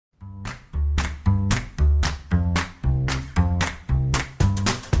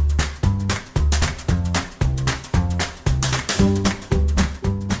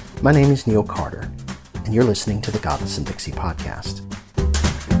My name is Neil Carter, and you're listening to the Godless and Dixie podcast.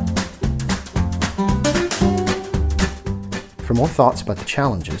 For more thoughts about the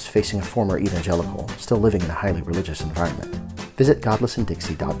challenges facing a former evangelical still living in a highly religious environment, visit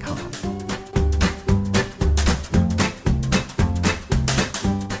godlessanddixie.com.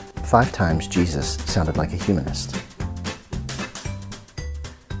 5 times Jesus sounded like a humanist.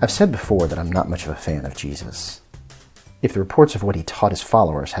 I've said before that I'm not much of a fan of Jesus. If the reports of what he taught his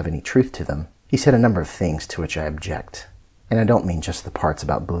followers have any truth to them, he said a number of things to which I object. And I don't mean just the parts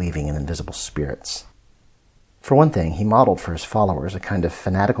about believing in invisible spirits. For one thing, he modeled for his followers a kind of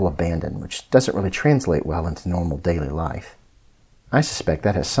fanatical abandon which doesn't really translate well into normal daily life. I suspect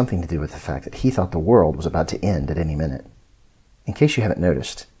that has something to do with the fact that he thought the world was about to end at any minute. In case you haven't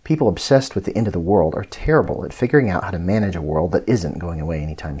noticed, people obsessed with the end of the world are terrible at figuring out how to manage a world that isn't going away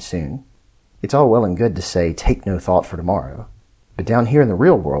anytime soon. It's all well and good to say, take no thought for tomorrow. But down here in the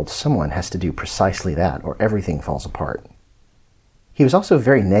real world, someone has to do precisely that, or everything falls apart. He was also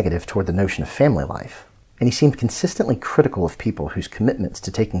very negative toward the notion of family life, and he seemed consistently critical of people whose commitments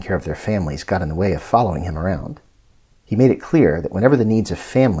to taking care of their families got in the way of following him around. He made it clear that whenever the needs of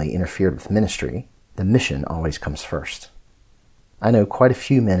family interfered with ministry, the mission always comes first. I know quite a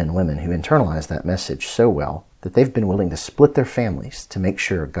few men and women who internalize that message so well that they've been willing to split their families to make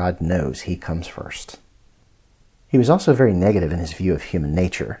sure God knows he comes first. He was also very negative in his view of human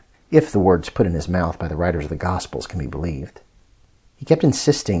nature, if the words put in his mouth by the writers of the Gospels can be believed. He kept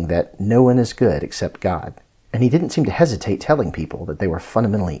insisting that no one is good except God, and he didn't seem to hesitate telling people that they were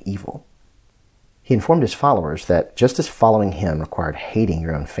fundamentally evil. He informed his followers that just as following him required hating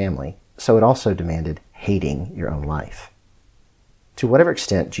your own family, so it also demanded hating your own life. To whatever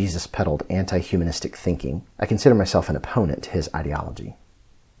extent Jesus peddled anti-humanistic thinking, I consider myself an opponent to his ideology.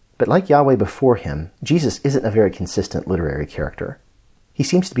 But like Yahweh before him, Jesus isn't a very consistent literary character. He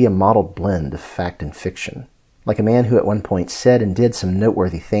seems to be a mottled blend of fact and fiction, like a man who at one point said and did some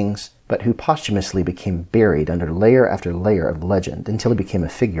noteworthy things, but who posthumously became buried under layer after layer of legend until he became a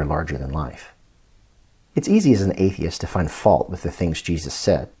figure larger than life. It's easy as an atheist to find fault with the things Jesus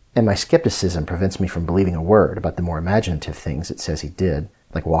said, and my skepticism prevents me from believing a word about the more imaginative things it says he did,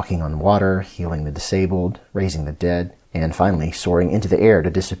 like walking on water, healing the disabled, raising the dead, and finally soaring into the air to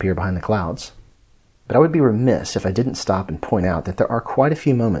disappear behind the clouds. But I would be remiss if I didn't stop and point out that there are quite a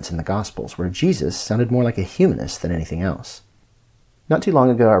few moments in the Gospels where Jesus sounded more like a humanist than anything else. Not too long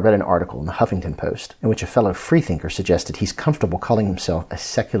ago I read an article in the Huffington Post in which a fellow freethinker suggested he's comfortable calling himself a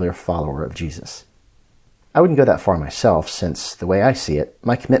secular follower of Jesus. I wouldn't go that far myself, since, the way I see it,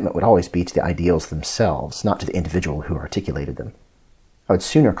 my commitment would always be to the ideals themselves, not to the individual who articulated them. I would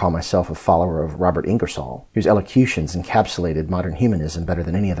sooner call myself a follower of Robert Ingersoll, whose elocutions encapsulated modern humanism better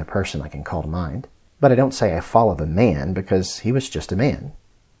than any other person I can call to mind. But I don't say I follow the man, because he was just a man.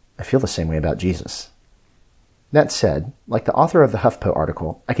 I feel the same way about Jesus. That said, like the author of the HuffPo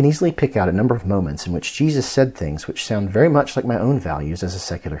article, I can easily pick out a number of moments in which Jesus said things which sound very much like my own values as a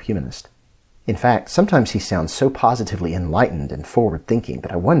secular humanist. In fact, sometimes he sounds so positively enlightened and forward-thinking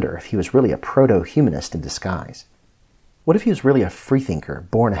that I wonder if he was really a proto-humanist in disguise. What if he was really a freethinker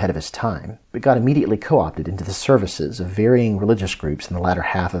born ahead of his time, but got immediately co-opted into the services of varying religious groups in the latter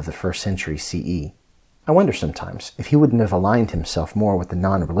half of the 1st century CE? I wonder sometimes if he wouldn't have aligned himself more with the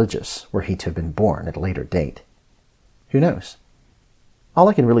non-religious were he to have been born at a later date. Who knows? All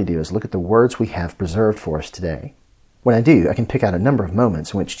I can really do is look at the words we have preserved for us today. When I do, I can pick out a number of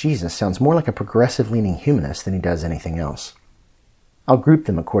moments in which Jesus sounds more like a progressive-leaning humanist than he does anything else. I'll group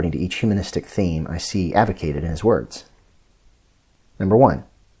them according to each humanistic theme I see advocated in his words. Number 1.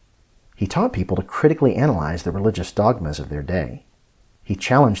 He taught people to critically analyze the religious dogmas of their day. He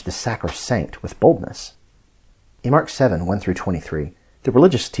challenged the sacrosanct with boldness. In Mark 7, 1-23, the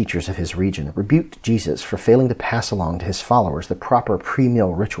religious teachers of his region rebuked Jesus for failing to pass along to his followers the proper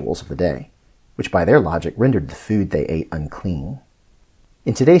pre-meal rituals of the day, which by their logic rendered the food they ate unclean.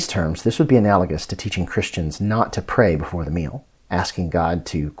 In today's terms, this would be analogous to teaching Christians not to pray before the meal, asking God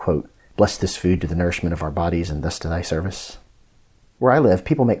to, quote, bless this food to the nourishment of our bodies and thus to thy service. Where I live,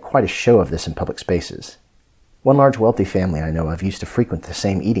 people make quite a show of this in public spaces. One large wealthy family I know of used to frequent the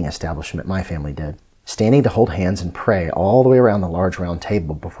same eating establishment my family did, standing to hold hands and pray all the way around the large round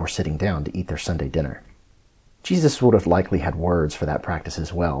table before sitting down to eat their Sunday dinner. Jesus would have likely had words for that practice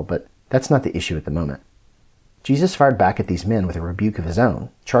as well, but that's not the issue at the moment. Jesus fired back at these men with a rebuke of his own,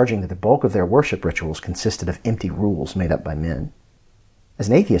 charging that the bulk of their worship rituals consisted of empty rules made up by men. As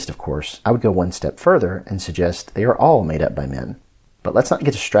an atheist, of course, I would go one step further and suggest they are all made up by men. But let's not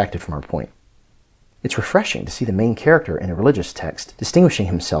get distracted from our point. It's refreshing to see the main character in a religious text distinguishing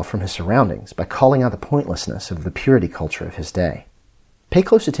himself from his surroundings by calling out the pointlessness of the purity culture of his day. Pay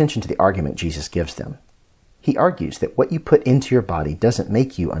close attention to the argument Jesus gives them. He argues that what you put into your body doesn't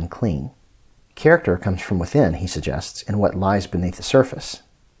make you unclean. Character comes from within, he suggests, and what lies beneath the surface.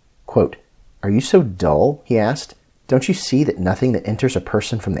 Quote, "Are you so dull?" he asked. "Don't you see that nothing that enters a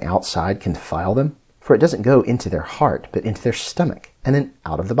person from the outside can defile them? For it doesn't go into their heart, but into their stomach, and then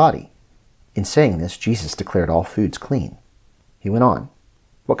out of the body." In saying this, Jesus declared all foods clean. He went on,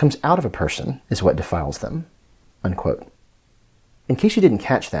 "What comes out of a person is what defiles them." Unquote. In case you didn't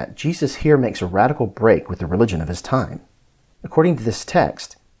catch that, Jesus here makes a radical break with the religion of his time. According to this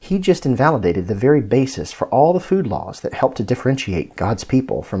text, he just invalidated the very basis for all the food laws that helped to differentiate God's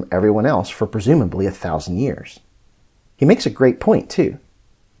people from everyone else for presumably 1,000 years. He makes a great point, too.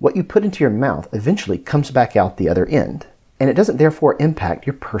 What you put into your mouth eventually comes back out the other end, and it doesn't therefore impact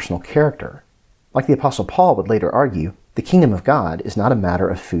your personal character. Like the Apostle Paul would later argue, the kingdom of God is not a matter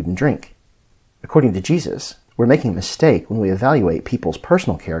of food and drink. According to Jesus, we're making a mistake when we evaluate people's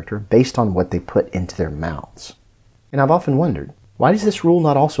personal character based on what they put into their mouths. And I've often wondered, why does this rule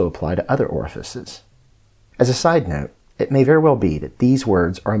not also apply to other orifices? As a side note, it may very well be that these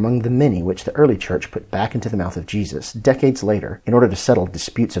words are among the many which the early church put back into the mouth of Jesus decades later in order to settle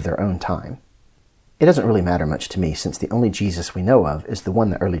disputes of their own time. It doesn't really matter much to me, since the only Jesus we know of is the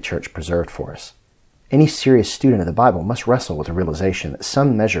one the early church preserved for us. Any serious student of the Bible must wrestle with the realization that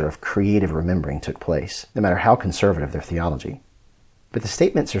some measure of creative remembering took place, no matter how conservative their theology. But the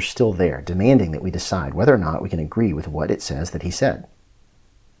statements are still there, demanding that we decide whether or not we can agree with what it says that he said.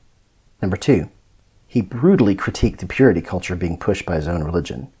 Number 2. He brutally critiqued the purity culture being pushed by his own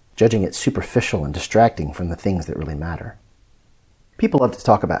religion, judging it superficial and distracting from the things that really matter. People love to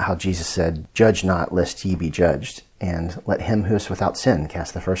talk about how Jesus said, "Judge not, lest ye be judged," and "Let him who is without sin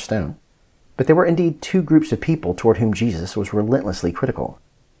cast the first stone." But there were indeed two groups of people toward whom Jesus was relentlessly critical.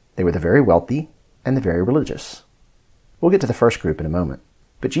 They were the very wealthy and the very religious. We'll get to the first group in a moment.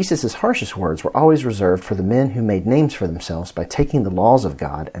 But Jesus' harshest words were always reserved for the men who made names for themselves by taking the laws of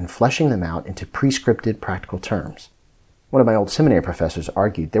God and fleshing them out into prescripted practical terms. One of my old seminary professors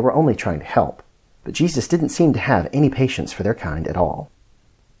argued they were only trying to help, but Jesus didn't seem to have any patience for their kind at all.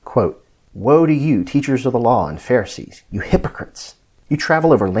 Quote, "Woe to you, teachers of the law and Pharisees, you hypocrites! You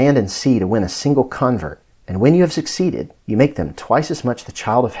travel over land and sea to win a single convert, and when you have succeeded, you make them twice as much the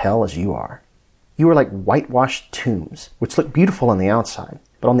child of hell as you are. You are like whitewashed tombs, which look beautiful on the outside,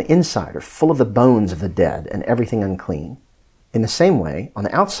 but on the inside are full of the bones of the dead and everything unclean. In the same way, on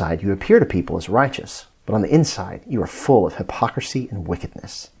the outside you appear to people as righteous, but on the inside you are full of hypocrisy and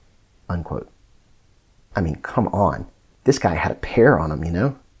wickedness." Unquote. I mean, come on. This guy had a pair on him, you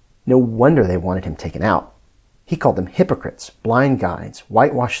know? No wonder they wanted him taken out. He called them hypocrites, blind guides,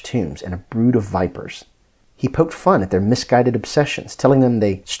 whitewashed tombs, and a brood of vipers. He poked fun at their misguided obsessions, telling them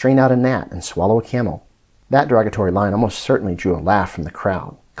they strain out a gnat and swallow a camel. That derogatory line almost certainly drew a laugh from the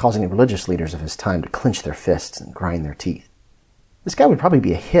crowd, causing the religious leaders of his time to clench their fists and grind their teeth. This guy would probably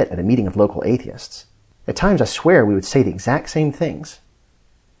be a hit at a meeting of local atheists. At times, I swear, we would say the exact same things.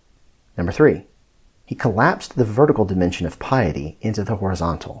 Number 3. He collapsed the vertical dimension of piety into the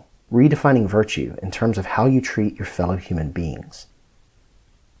horizontal, redefining virtue in terms of how you treat your fellow human beings.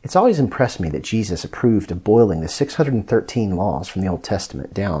 It's always impressed me that Jesus approved of boiling the 613 laws from the Old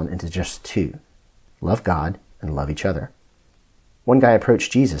Testament down into just 2. Love God and love each other. One guy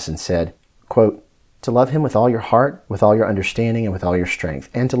approached Jesus and said, quote, "To love him with all your heart, with all your understanding, and with all your strength,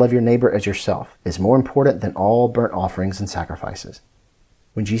 and to love your neighbor as yourself is more important than all burnt offerings and sacrifices."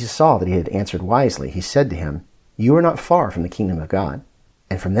 When Jesus saw that he had answered wisely, he said to him, "You are not far from the kingdom of God."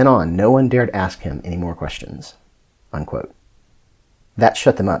 And from then on, no one dared ask him any more questions. Unquote. That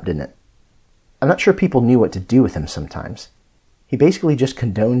shut them up, didn't it? I'm not sure people knew what to do with him sometimes. He basically just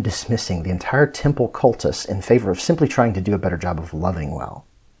condoned dismissing the entire temple cultus in favor of simply trying to do a better job of loving well.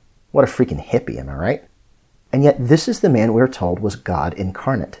 What a freaking hippie, am I right? And yet this is the man we are told was God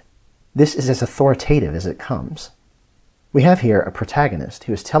incarnate. This is as authoritative as it comes. We have here a protagonist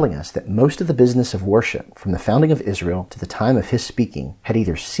who is telling us that most of the business of worship from the founding of Israel to the time of his speaking had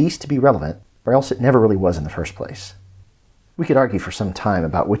either ceased to be relevant or else it never really was in the first place. We could argue for some time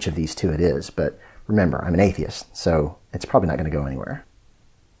about which of these two it is, but remember, I'm an atheist, so it's probably not going to go anywhere.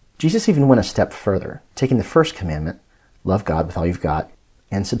 Jesus even went a step further, taking the first commandment, love God with all you've got,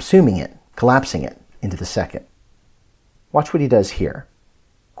 and subsuming it, collapsing it into the second. Watch what he does here.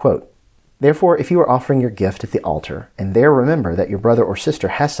 Quote, "Therefore, if you are offering your gift at the altar, and there remember that your brother or sister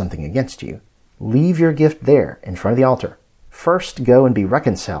has something against you, leave your gift there in front of the altar. First go and be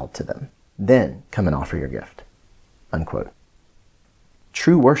reconciled to them. Then come and offer your gift." Unquote.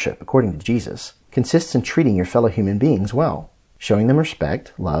 True worship, according to Jesus, consists in treating your fellow human beings well, showing them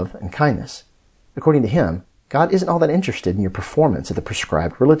respect, love, and kindness. According to him, God isn't all that interested in your performance of the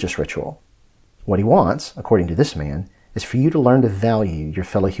prescribed religious ritual. What he wants, according to this man, is for you to learn to value your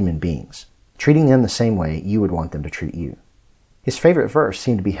fellow human beings, treating them the same way you would want them to treat you. His favorite verse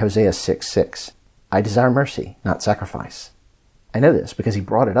seemed to be Hosea 6:6. I desire mercy, not sacrifice. I know this because he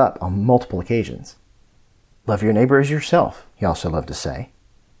brought it up on multiple occasions. Love your neighbor as yourself, he also loved to say.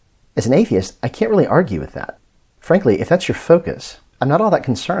 As an atheist, I can't really argue with that. Frankly, if that's your focus, I'm not all that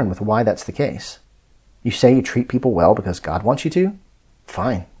concerned with why that's the case. You say you treat people well because God wants you to?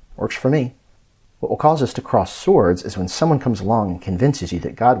 Fine, works for me. What will cause us to cross swords is when someone comes along and convinces you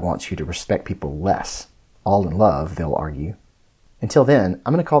that God wants you to respect people less. All in love, they'll argue. Until then,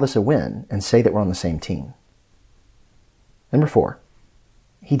 I'm going to call this a win and say that we're on the same team. Number 4.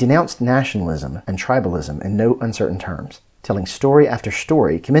 He denounced nationalism and tribalism in no uncertain terms, telling story after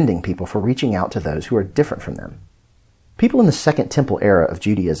story commending people for reaching out to those who are different from them. People in the Second Temple era of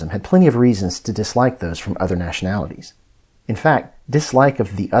Judaism had plenty of reasons to dislike those from other nationalities. In fact, dislike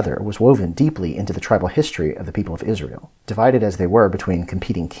of the other was woven deeply into the tribal history of the people of Israel, divided as they were between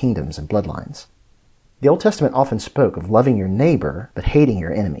competing kingdoms and bloodlines. The Old Testament often spoke of loving your neighbor but hating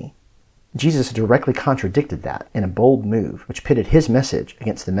your enemy. Jesus directly contradicted that in a bold move which pitted his message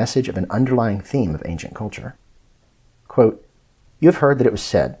against the message of an underlying theme of ancient culture. Quote, You have heard that it was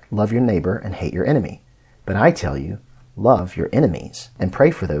said, love your neighbor and hate your enemy. But I tell you, love your enemies and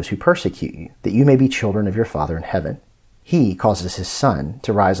pray for those who persecute you, that you may be children of your Father in heaven. He causes his sun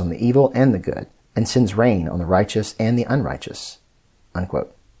to rise on the evil and the good, and sends rain on the righteous and the unrighteous.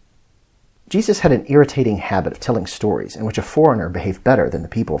 Unquote. Jesus had an irritating habit of telling stories in which a foreigner behaved better than the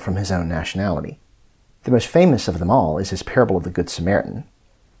people from his own nationality. The most famous of them all is his parable of the Good Samaritan.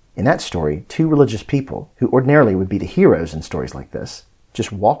 In that story, two religious people, who ordinarily would be the heroes in stories like this,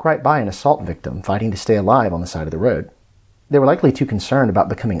 just walk right by an assault victim fighting to stay alive on the side of the road. They were likely too concerned about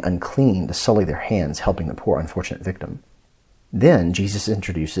becoming unclean to sully their hands helping the poor unfortunate victim. Then Jesus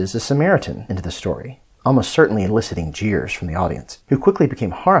introduces a Samaritan into the story, almost certainly eliciting jeers from the audience, who quickly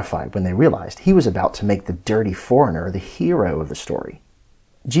became horrified when they realized he was about to make the dirty foreigner the hero of the story.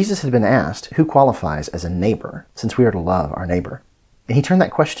 Jesus had been asked who qualifies as a neighbor, since we are to love our neighbor. And he turned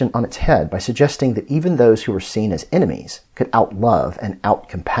that question on its head by suggesting that even those who were seen as enemies could outlove and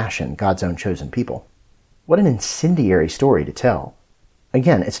out-compassion God's own chosen people. What an incendiary story to tell.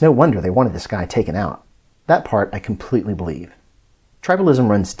 Again, it's no wonder they wanted this guy taken out. That part I completely believe. Tribalism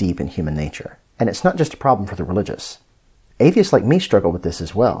runs deep in human nature, and it's not just a problem for the religious. Atheists like me struggle with this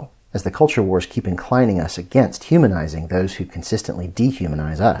as well, as the culture wars keep inclining us against humanizing those who consistently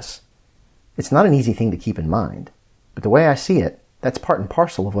dehumanize us. It's not an easy thing to keep in mind, but the way I see it, that's part and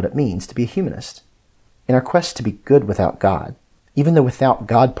parcel of what it means to be a humanist. In our quest to be good without God, even the without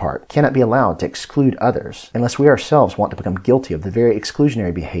God part cannot be allowed to exclude others unless we ourselves want to become guilty of the very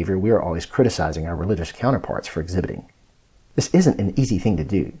exclusionary behavior we are always criticizing our religious counterparts for exhibiting. This isn't an easy thing to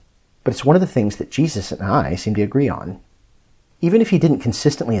do, but it's one of the things that Jesus and I seem to agree on. Even if he didn't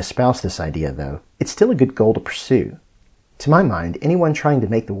consistently espouse this idea, though, it's still a good goal to pursue. To my mind, anyone trying to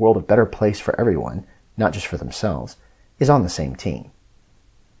make the world a better place for everyone, not just for themselves, is on the same team.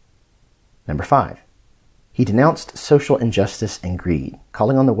 Number 5. He denounced social injustice and greed,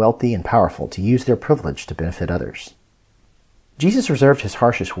 calling on the wealthy and powerful to use their privilege to benefit others. Jesus reserved his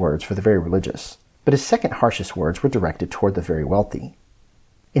harshest words for the very religious, but his second harshest words were directed toward the very wealthy.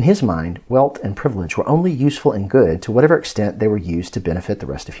 In his mind, wealth and privilege were only useful and good to whatever extent they were used to benefit the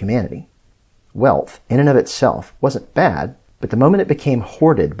rest of humanity. Wealth, in and of itself, wasn't bad, but the moment it became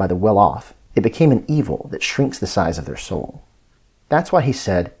hoarded by the well-off, it became an evil that shrinks the size of their soul. That's why he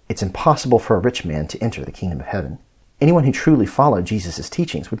said, it's impossible for a rich man to enter the kingdom of heaven. Anyone who truly followed Jesus'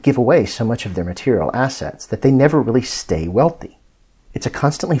 teachings would give away so much of their material assets that they never really stay wealthy. It's a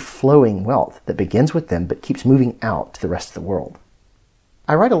constantly flowing wealth that begins with them but keeps moving out to the rest of the world.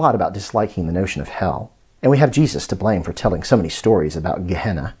 I write a lot about disliking the notion of hell, and we have Jesus to blame for telling so many stories about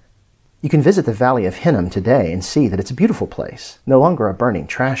Gehenna. You can visit the Valley of Hinnom today and see that it's a beautiful place, no longer a burning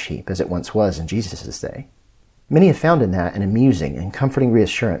trash heap as it once was in Jesus' day. Many have found in that an amusing and comforting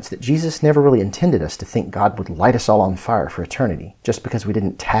reassurance that Jesus never really intended us to think God would light us all on fire for eternity just because we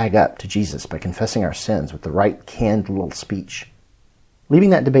didn't tag up to Jesus by confessing our sins with the right canned little speech. Leaving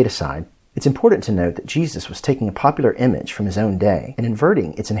that debate aside, it's important to note that Jesus was taking a popular image from his own day and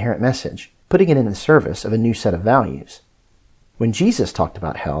inverting its inherent message, putting it in the service of a new set of values. When Jesus talked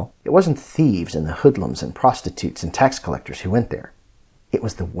about hell, it wasn't the thieves and the hoodlums and prostitutes and tax collectors who went there. It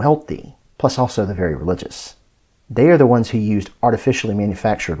was the wealthy, plus also the very religious. They are the ones who used artificially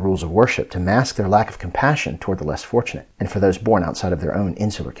manufactured rules of worship to mask their lack of compassion toward the less fortunate and for those born outside of their own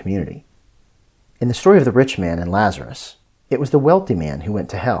insular community. In the story of the rich man and Lazarus, It was the wealthy man who went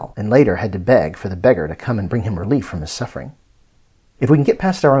to hell and later had to beg for the beggar to come and bring him relief from his suffering. If we can get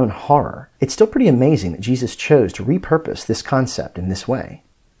past our own horror, it's still pretty amazing that Jesus chose to repurpose this concept in this way.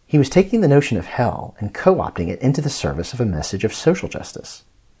 He was taking the notion of hell and co-opting it into the service of a message of social justice.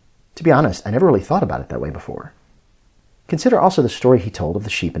 To be honest, I never really thought about it that way before. Consider also the story he told of the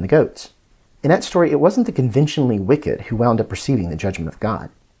sheep and the goats. In that story, it wasn't the conventionally wicked who wound up receiving the judgment of God.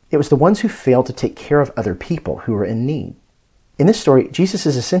 It was the ones who failed to take care of other people who were in need. In this story, Jesus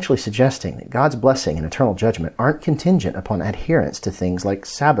is essentially suggesting that God's blessing and eternal judgment aren't contingent upon adherence to things like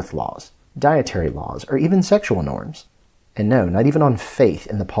Sabbath laws, dietary laws, or even sexual norms. And no, not even on faith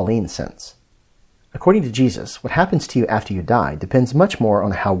in the Pauline sense. According to Jesus, what happens to you after you die depends much more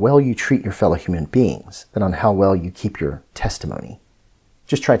on how well you treat your fellow human beings than on how well you keep your testimony.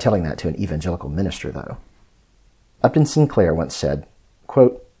 Just try telling that to an evangelical minister, though. Upton Sinclair once said,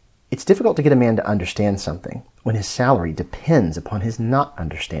 quote, "It's difficult to get a man to understand something when his salary depends upon his not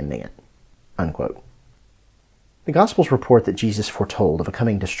understanding it." Unquote. The Gospels report that Jesus foretold of a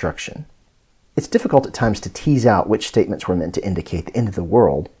coming destruction. It's difficult at times to tease out which statements were meant to indicate the end of the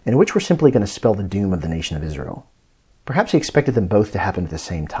world and which were simply going to spell the doom of the nation of Israel. Perhaps he expected them both to happen at the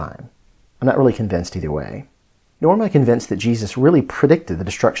same time. I'm not really convinced either way. Nor am I convinced that Jesus really predicted the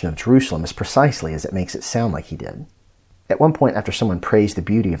destruction of Jerusalem as precisely as it makes it sound like he did. At one point, after someone praised the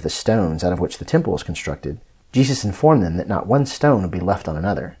beauty of the stones out of which the temple was constructed, Jesus informed them that not one stone would be left on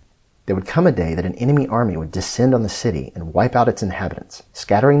another. There would come a day that an enemy army would descend on the city and wipe out its inhabitants,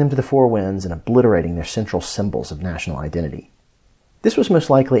 scattering them to the four winds and obliterating their central symbols of national identity. This was most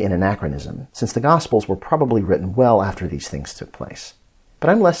likely an anachronism, since the Gospels were probably written well after these things took place. But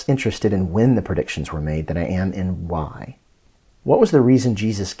I'm less interested in when the predictions were made than I am in why. What was the reason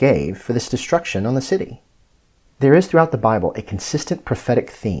Jesus gave for this destruction on the city? There is throughout the Bible a consistent prophetic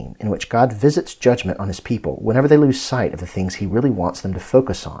theme in which God visits judgment on his people whenever they lose sight of the things he really wants them to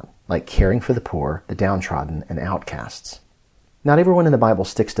focus on, like caring for the poor, the downtrodden, and outcasts. Not everyone in the Bible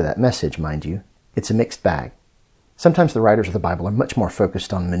sticks to that message, mind you. It's a mixed bag. Sometimes the writers of the Bible are much more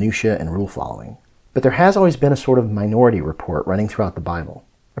focused on minutiae and rule following. But there has always been a sort of minority report running throughout the Bible,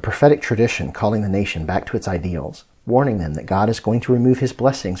 a prophetic tradition calling the nation back to its ideals, warning them that God is going to remove his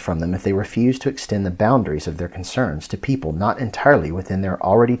blessings from them if they refuse to extend the boundaries of their concerns to people not entirely within their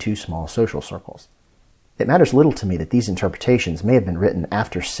already too small social circles. It matters little to me that these interpretations may have been written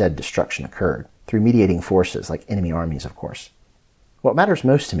after said destruction occurred, through mediating forces like enemy armies, of course. What matters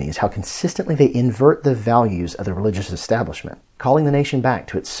most to me is how consistently they invert the values of the religious establishment, calling the nation back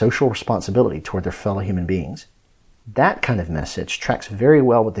to its social responsibility toward their fellow human beings. That kind of message tracks very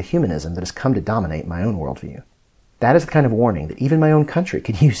well with the humanism that has come to dominate my own worldview. That is the kind of warning that even my own country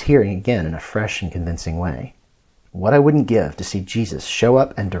could use hearing again in a fresh and convincing way. What I wouldn't give to see Jesus show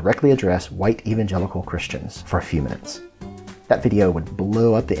up and directly address white evangelical Christians for a few minutes. That video would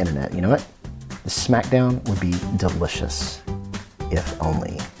blow up the internet, you know what? The smackdown would be delicious. If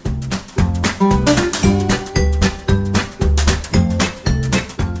only.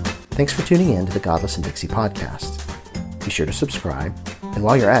 Thanks for tuning in to the Godless and Dixie podcast. Be sure to subscribe, and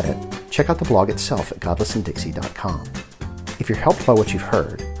while you're at it, check out the blog itself at godlessanddixie.com. If you're helped by what you've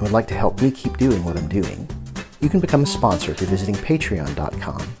heard and would like to help me keep doing what I'm doing, you can become a sponsor through visiting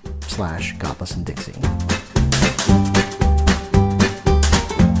patreon.com/godlessanddixie.